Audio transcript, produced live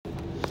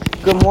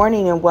Good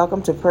morning and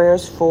welcome to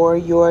Prayers for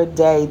Your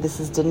Day. This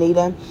is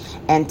Danita,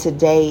 and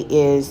today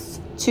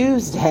is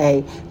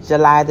Tuesday,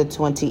 July the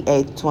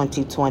 28th,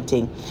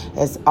 2020.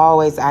 As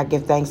always, I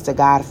give thanks to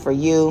God for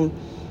you,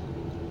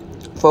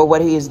 for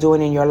what He is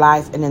doing in your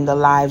life and in the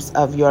lives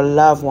of your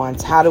loved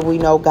ones. How do we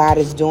know God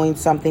is doing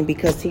something?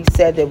 Because He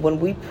said that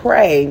when we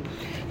pray,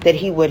 that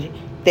He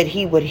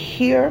would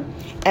hear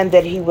and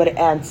that He would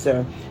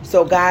answer.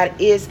 So God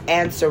is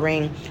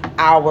answering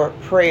our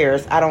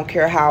prayers. I don't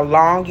care how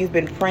long you've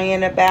been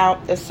praying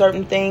about a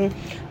certain thing.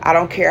 I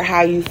don't care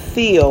how you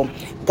feel.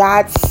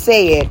 God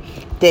said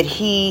that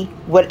He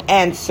would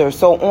answer.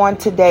 So on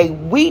today,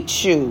 we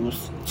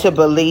choose to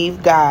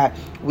believe God.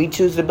 We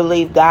choose to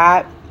believe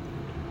God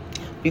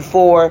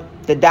before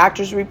the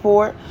doctor's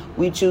report.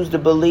 We choose to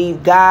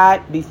believe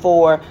God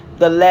before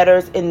the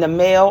letters in the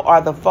mail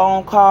or the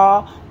phone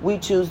call. We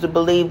choose to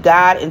believe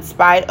God in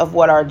spite of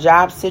what our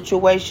job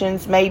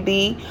situations may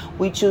be.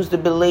 We choose to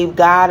believe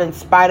God in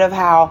spite of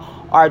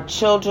how our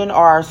children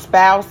or our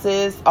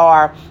spouses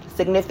or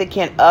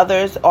significant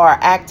others are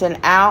acting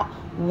out.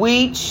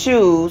 We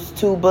choose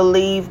to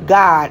believe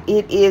God.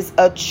 It is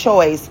a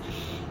choice.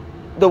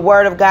 The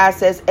Word of God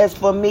says, as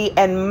for me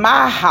and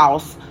my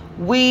house,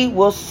 we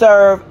will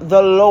serve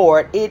the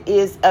Lord. It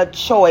is a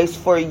choice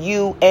for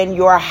you and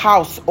your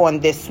house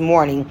on this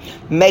morning.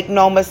 Make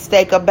no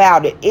mistake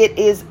about it. It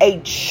is a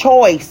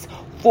choice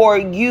for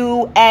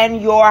you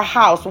and your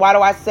house. Why do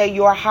I say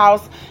your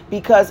house?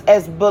 Because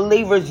as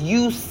believers,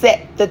 you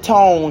set the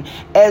tone.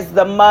 As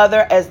the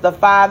mother, as the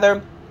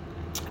father,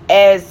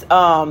 as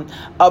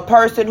a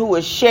person who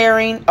is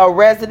sharing a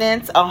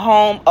residence, a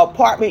home,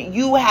 apartment,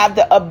 you have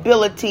the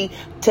ability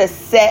to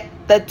set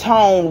the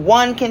tone.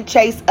 One can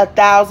chase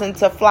 1,000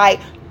 to flight,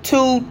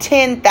 2,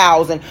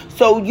 10,000.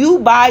 So you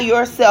by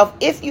yourself,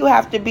 if you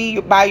have to be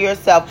by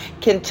yourself,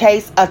 can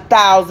chase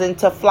 1,000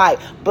 to flight.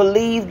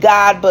 Believe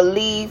God,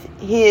 believe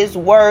His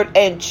word,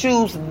 and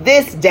choose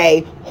this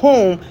day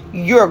whom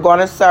you're going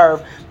to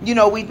serve. You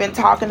know, we've been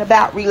talking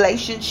about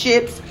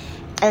relationships,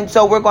 and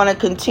so we're going to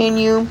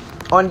continue.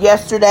 On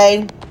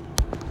yesterday,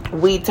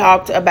 we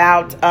talked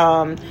about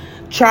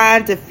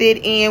trying to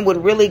fit in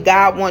what really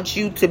God wants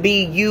you to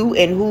be, you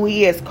and who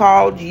He has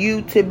called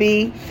you to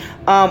be.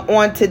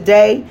 On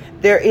today,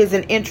 there is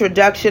an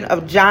introduction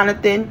of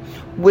Jonathan,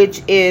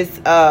 which is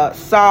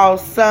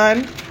Saul's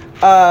son.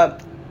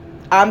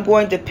 I'm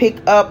going to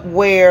pick up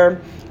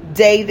where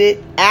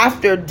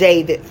after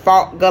David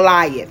fought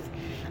Goliath.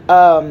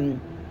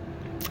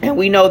 And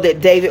we know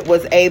that David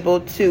was able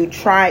to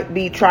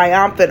be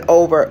triumphant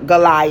over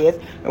Goliath.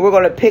 And we're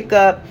going to pick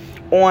up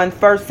on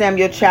 1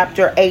 Samuel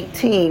chapter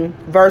 18,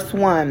 verse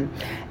 1.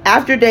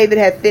 After David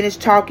had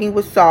finished talking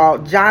with Saul,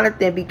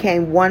 Jonathan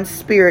became one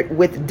spirit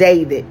with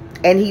David,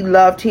 and he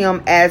loved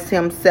him as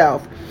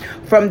himself.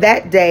 From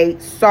that day,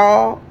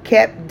 Saul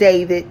kept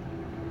David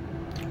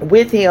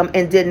with him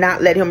and did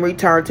not let him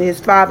return to his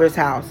father's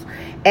house.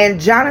 And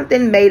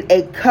Jonathan made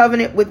a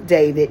covenant with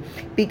David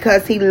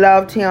because he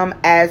loved him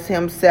as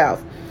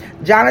himself.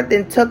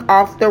 Jonathan took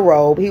off the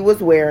robe he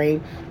was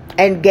wearing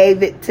and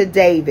gave it to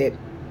David,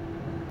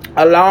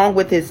 along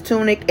with his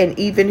tunic and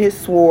even his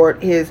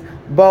sword, his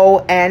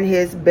bow, and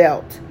his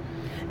belt.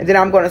 And then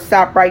I'm going to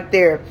stop right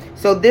there.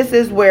 So this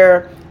is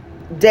where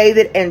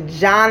David and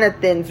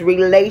Jonathan's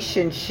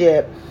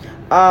relationship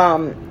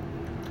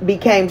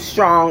became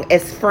strong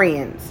as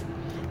friends.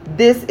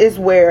 This is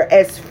where,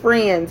 as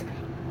friends,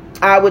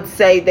 I would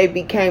say they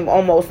became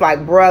almost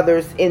like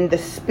brothers in the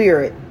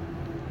spirit.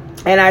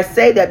 And I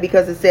say that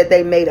because it said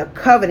they made a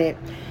covenant.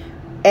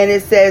 And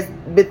it says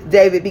with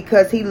David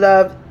because he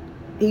loved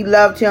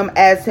him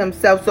as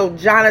himself. So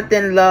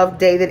Jonathan loved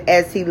David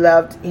as he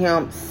loved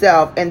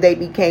himself. And they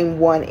became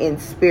one in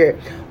spirit.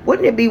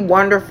 Wouldn't it be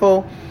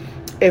wonderful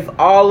if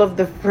all of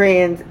the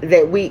friends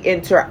that we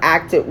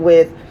interacted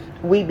with,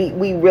 we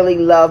really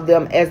love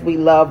them as we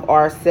love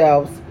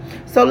ourselves?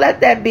 So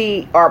let that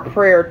be our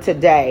prayer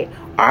today.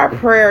 Our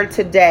prayer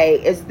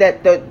today is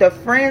that the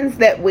friends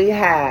that we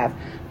have,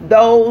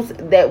 those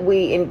that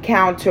we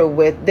encounter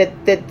with, that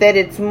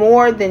it's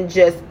more than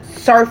just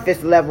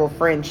surface level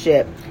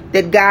friendship,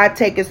 that God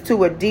take us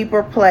to a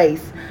deeper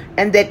place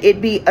and that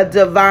it be a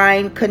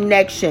divine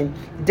connection.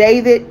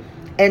 David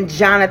and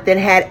Jonathan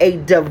had a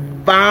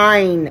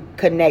divine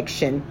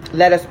connection.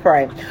 Let us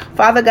pray.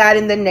 Father God,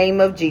 in the name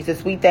of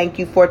Jesus, we thank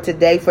you for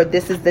today, for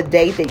this is the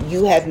day that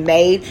you have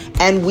made,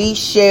 and we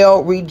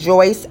shall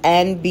rejoice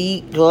and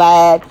be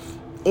glad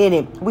in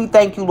it. We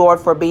thank you, Lord,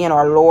 for being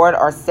our Lord,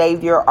 our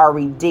Savior, our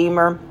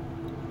Redeemer,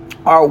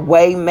 our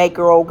way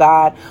maker, oh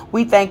God.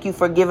 We thank you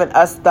for giving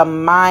us the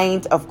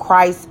mind of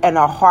Christ and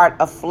a heart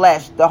of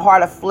flesh,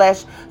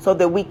 so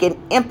that we can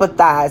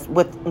empathize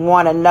with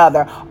one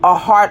another, a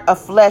heart of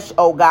flesh,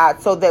 oh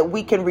God, so that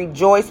we can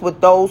rejoice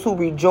with those who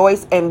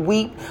rejoice and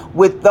weep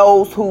with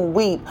those who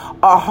weep,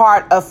 a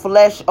heart of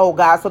flesh, oh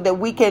God, so that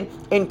we can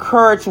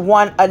encourage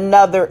one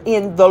another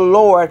in the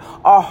Lord,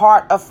 a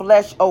heart of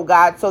flesh, oh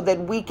God, so that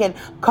we can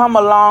come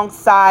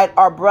alongside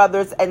our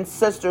brothers and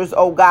sisters,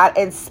 oh God,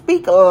 and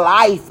speak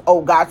life,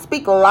 oh God.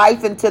 Speak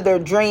life into their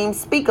dreams.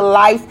 Speak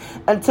life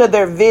into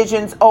their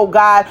visions, oh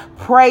God.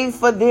 Pray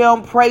for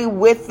them. Pray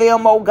with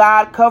them, oh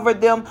God. Cover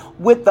them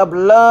with the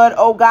blood,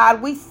 oh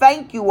God. We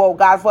thank you, oh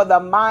God, for the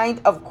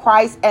mind of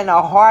Christ and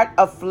a heart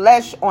of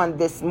flesh on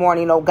this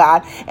morning, oh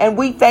God. And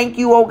we thank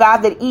you, oh God,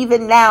 that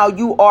even now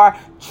you are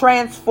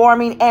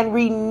transforming and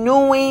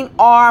renewing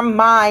our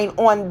mind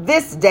on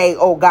this day,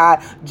 oh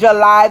God,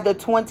 July the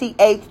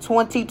 28th,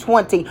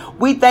 2020.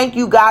 We thank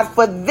you, God,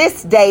 for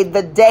this day,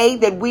 the day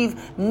that we've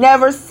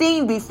never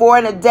seen before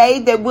and a day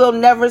that we'll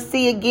never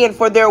see again.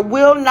 For there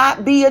will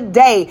not be a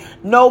day,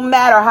 no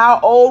matter how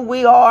old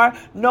we are,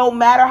 no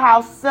matter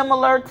how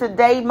similar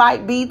today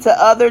might be to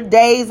other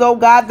days, oh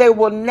God, there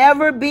will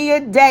never be a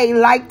day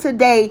like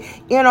today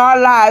in our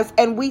lives.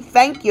 And we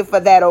thank you for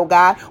that, oh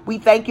God. We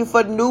thank you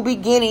for new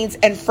beginnings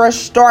and fresh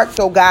starts,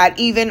 oh God,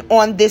 even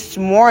on this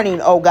morning,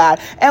 oh God.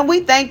 And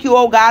we thank you,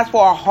 oh God,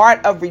 for a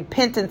heart of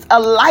repentance, a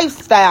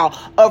lifestyle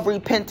of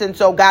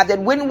repentance, oh God, that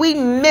when we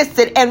miss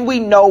it, and we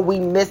know we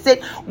miss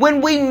it,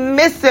 when we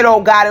miss it,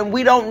 oh God, and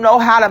we don't know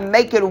how to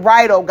make it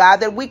right, oh God,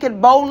 that we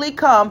can boldly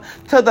come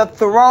to the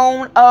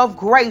throne of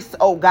grace,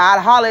 oh God.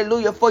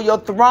 Hallelujah. For your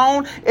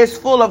throne is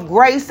full of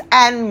grace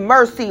and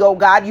mercy, oh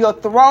God. Your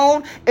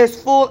throne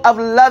is full of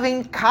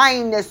loving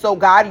kindness, oh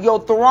God. Your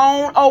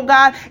throne, oh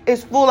God,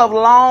 is full of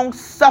long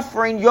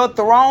suffering. Your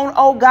throne,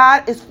 oh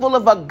God, is full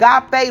of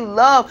agape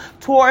love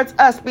towards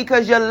us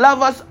because you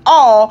love us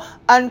all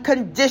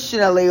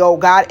unconditionally, oh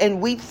God.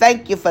 And we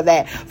thank you for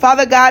that.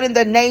 Father God, in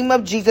the name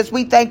of Jesus,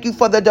 we thank you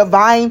for the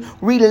divine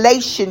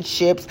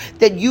relationships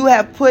that you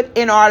have put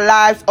in our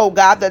lives, oh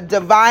God. The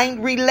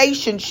divine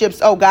relationships,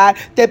 oh God,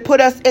 that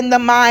put us in the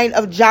mind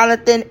of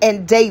Jonathan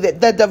and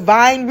David. The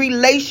divine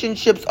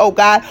relationships, oh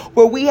God,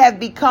 where we have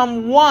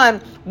become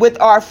one with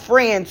our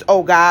friends,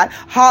 oh God.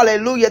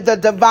 Hallelujah. The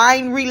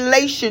divine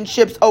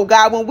relationships, oh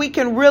God, when we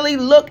can really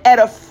look at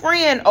a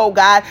friend, oh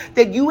God,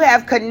 that you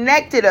have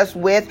connected us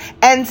with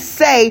and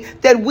say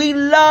that we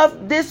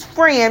love this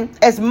friend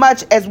as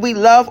much as we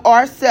love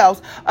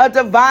ourselves. A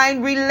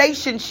divine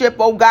relationship,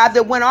 oh God,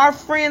 that when our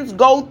friends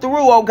go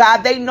through, oh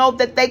God, they know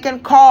that they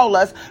can call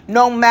us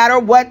no matter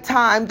what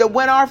time. That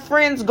when our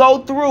friends go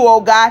through,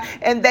 oh God,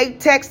 and they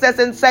text us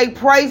and say,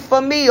 pray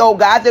for me, oh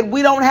God, that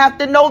we don't have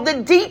to know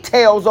the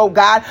details, oh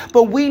God,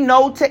 but we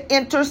know to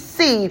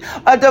intercede.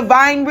 A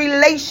divine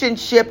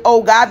relationship,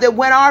 oh God, that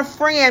when our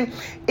friend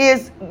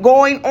is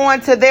going on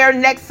to their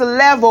next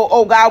level,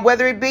 oh God,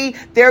 whether it be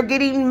they're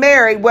getting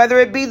married, whether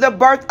it be the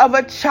birth of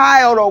a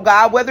child, oh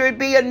God, whether it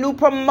be a new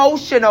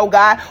promotion, oh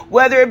God,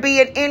 whether it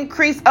be an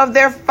increase of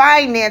their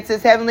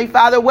finances, Heavenly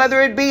Father,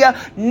 whether it be a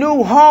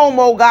new home,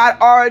 oh God,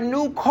 or a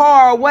new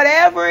car, or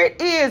whatever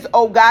it is,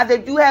 oh God,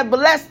 that you have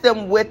blessed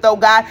them with, oh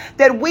God,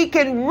 that we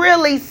can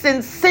really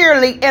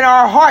sincerely in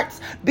our hearts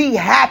be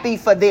happy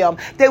for them,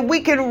 that we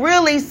can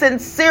really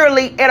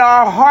sincerely in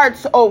our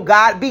hearts, oh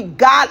God, be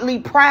godly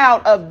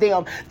proud of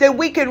them, that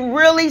we can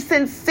really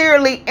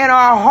sincerely in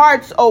our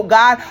hearts, oh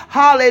God,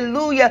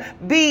 hallelujah,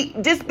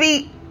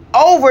 be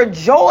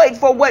overjoyed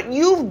for what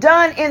you've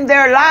done in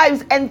their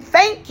lives and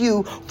thank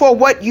you for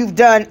what you've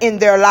done in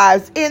their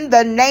lives. In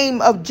the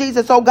name of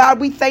Jesus, oh God,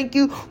 we thank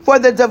you for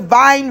the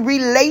divine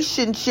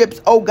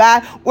relationships, oh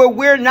God, where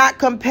we're not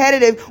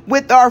competitive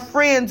with our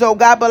friends, oh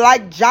God, but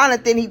like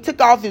Jonathan, he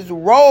took off his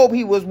robe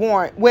he was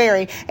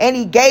wearing and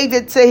he gave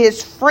it to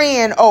his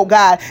friend, oh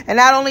God. And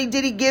not only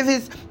did he give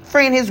his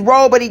friend his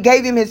robe, but he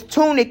gave him his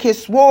tunic,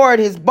 his sword,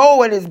 his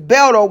bow, and his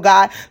belt, oh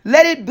God.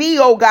 Let it be,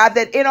 oh God,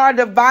 that in our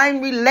divine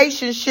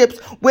relationships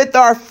with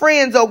our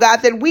friends, oh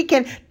God, that we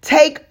can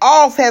take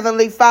off,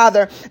 Heavenly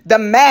Father, the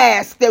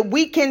mask, that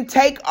we can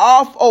take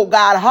off, oh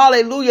God,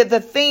 hallelujah, the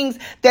things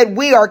that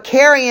we are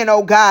carrying,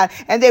 oh God,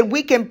 and that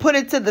we can put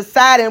it to the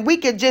side and we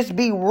can just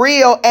be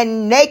real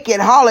and naked,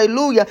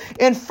 hallelujah,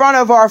 in front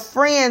of our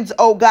friends,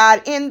 oh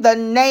God, in the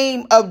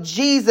name of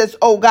Jesus,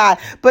 oh God.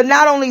 But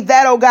not only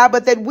that, oh God,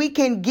 but that we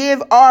can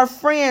give our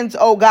friends,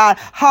 oh God,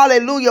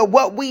 hallelujah,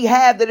 what we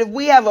have, that if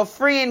we have a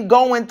friend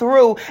going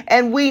through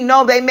and we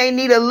know they may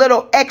need a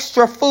little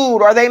extra food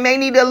or they may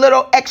need a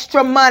little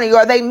extra money,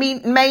 or they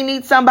may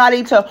need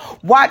somebody to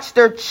watch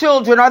their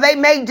children, or they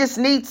may just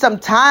need some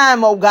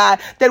time, oh God,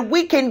 that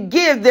we can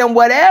give them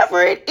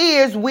whatever it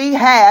is we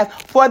have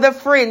for the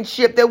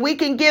friendship, that we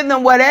can give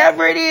them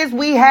whatever it is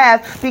we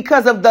have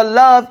because of the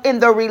love in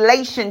the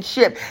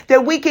relationship,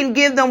 that we can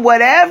give them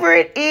whatever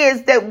it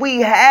is that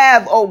we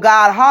have, oh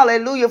God,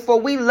 hallelujah,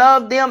 for we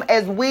love them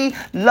as we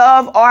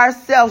love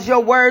ourselves. Your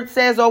word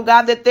says, oh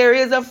God, that there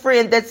is a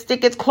friend that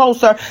sticketh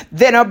closer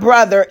than a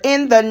brother,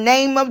 in the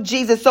name of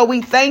Jesus. So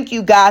we thank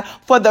you, God,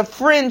 for the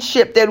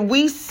friendship that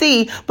we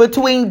see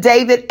between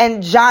David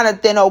and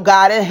Jonathan, oh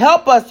God, and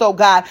help us, oh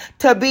God,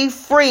 to be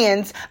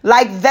friends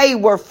like they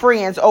were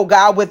friends, oh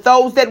God, with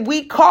those that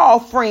we call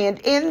friend,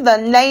 in the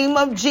name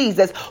of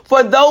Jesus.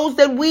 For those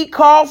that we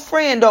call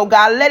friend, oh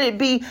God, let it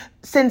be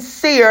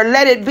sincere.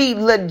 Let it be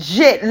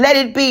legit. Let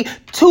it be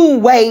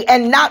two-way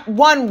and not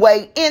one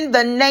way in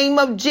the name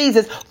of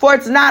Jesus. For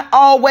it's not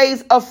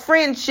always a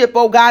friendship,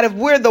 oh God, if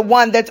we're the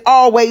one that's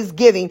always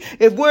giving,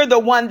 if we're the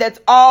one that's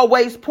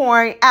always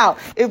pouring out,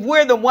 if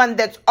we're the one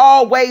that's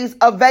always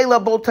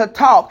available to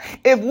talk,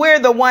 if we're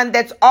the one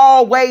that's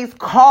always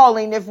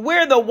calling, if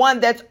we're the one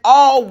that's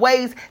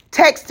always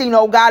texting,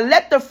 oh God,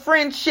 let the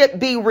friendship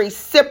be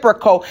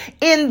reciprocal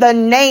in the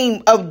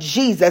name of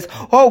Jesus.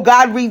 Oh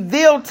God,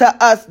 reveal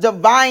to us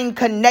divine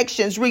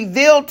connections,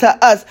 reveal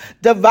to us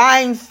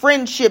divine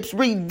friendships,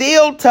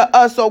 reveal to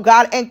us, oh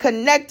God, and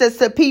connect us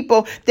to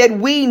people that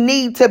we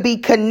need to be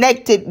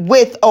connected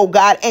with, oh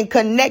God, and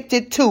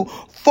connected to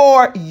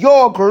for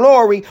your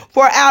glory.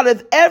 For out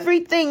of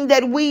everything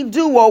that we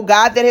do, oh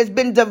God, that has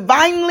been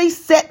divinely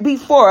set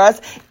before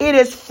us, it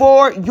is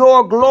for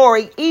your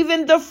glory.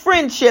 Even the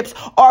friendships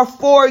are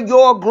for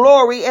your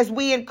glory as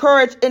we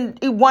encourage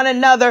one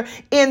another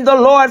in the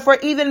Lord. For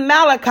even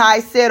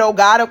Malachi said, oh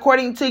God,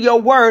 according to your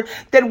word,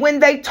 that when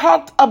they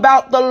talked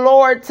about the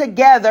Lord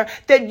together,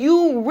 that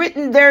you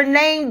written their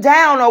name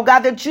down, oh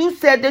God, that you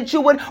said that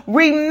you would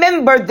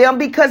remember them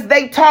because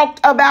they talked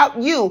about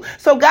you.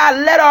 So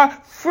God, let our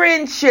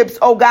friendships,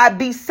 oh God,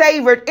 be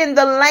savored in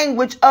the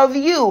language of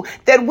you,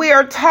 that we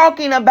are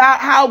talking about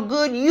how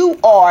good you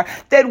are,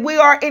 that we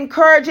are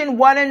encouraging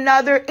one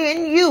another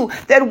in you,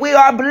 that we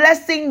are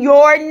blessing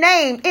your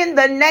name in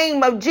the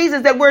name of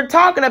Jesus, that we're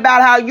talking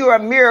about how you're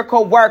a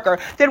miracle worker,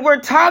 that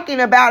we're talking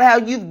about how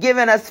you've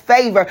given us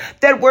favor,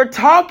 that we're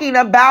talking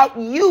about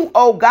you,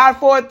 oh God,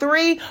 for a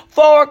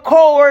 3-4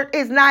 chord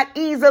is not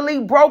easily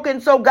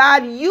broken. So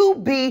God, you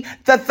be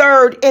the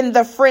third in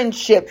the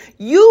friendship.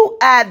 You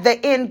add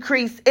the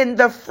increase in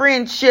the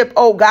friendship,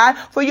 oh God,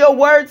 for your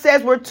word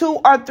says where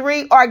 2 or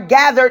 3 are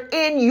gathered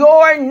in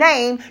your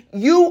name,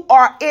 you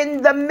are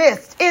in the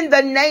midst, in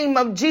the name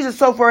of Jesus.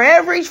 So for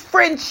every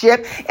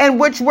friendship in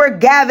which we're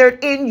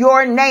gathered in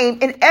your name,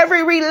 in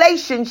every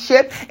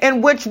relationship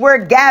in which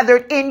we're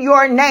gathered in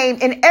your name,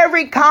 in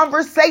every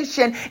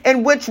conversation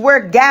in which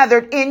we're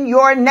gathered in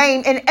your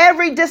name, in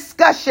every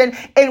discussion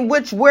in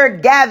which we're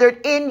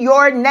gathered in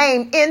your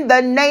name, in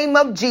the name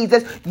of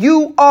Jesus,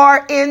 you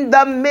are in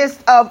the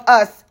midst of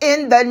us.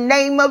 In the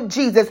name of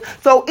Jesus.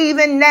 So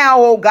even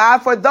now, oh God,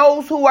 for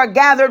those who are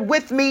gathered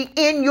with me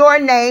in your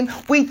name,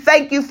 we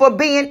thank you for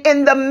being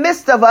in the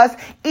midst of us,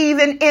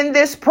 even in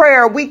this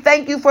prayer. We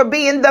thank you for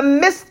being in the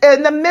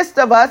midst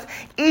of us,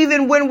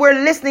 even when we're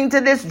listening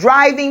to this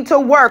driving to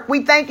work.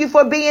 We thank you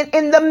for being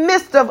in the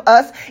midst of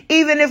us,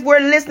 even if we're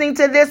listening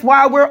to this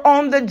while we're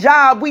on the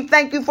job. We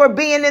thank you for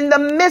being in the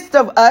midst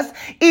of us,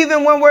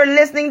 even when we're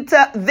listening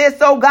to this,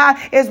 oh God,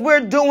 as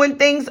we're doing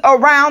things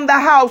around the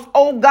house.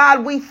 Oh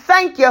God, we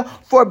thank you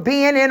for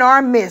being in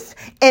our midst,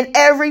 in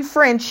every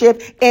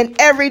friendship, in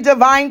every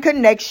divine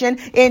connection.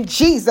 In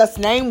Jesus'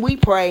 name we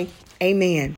pray. Amen.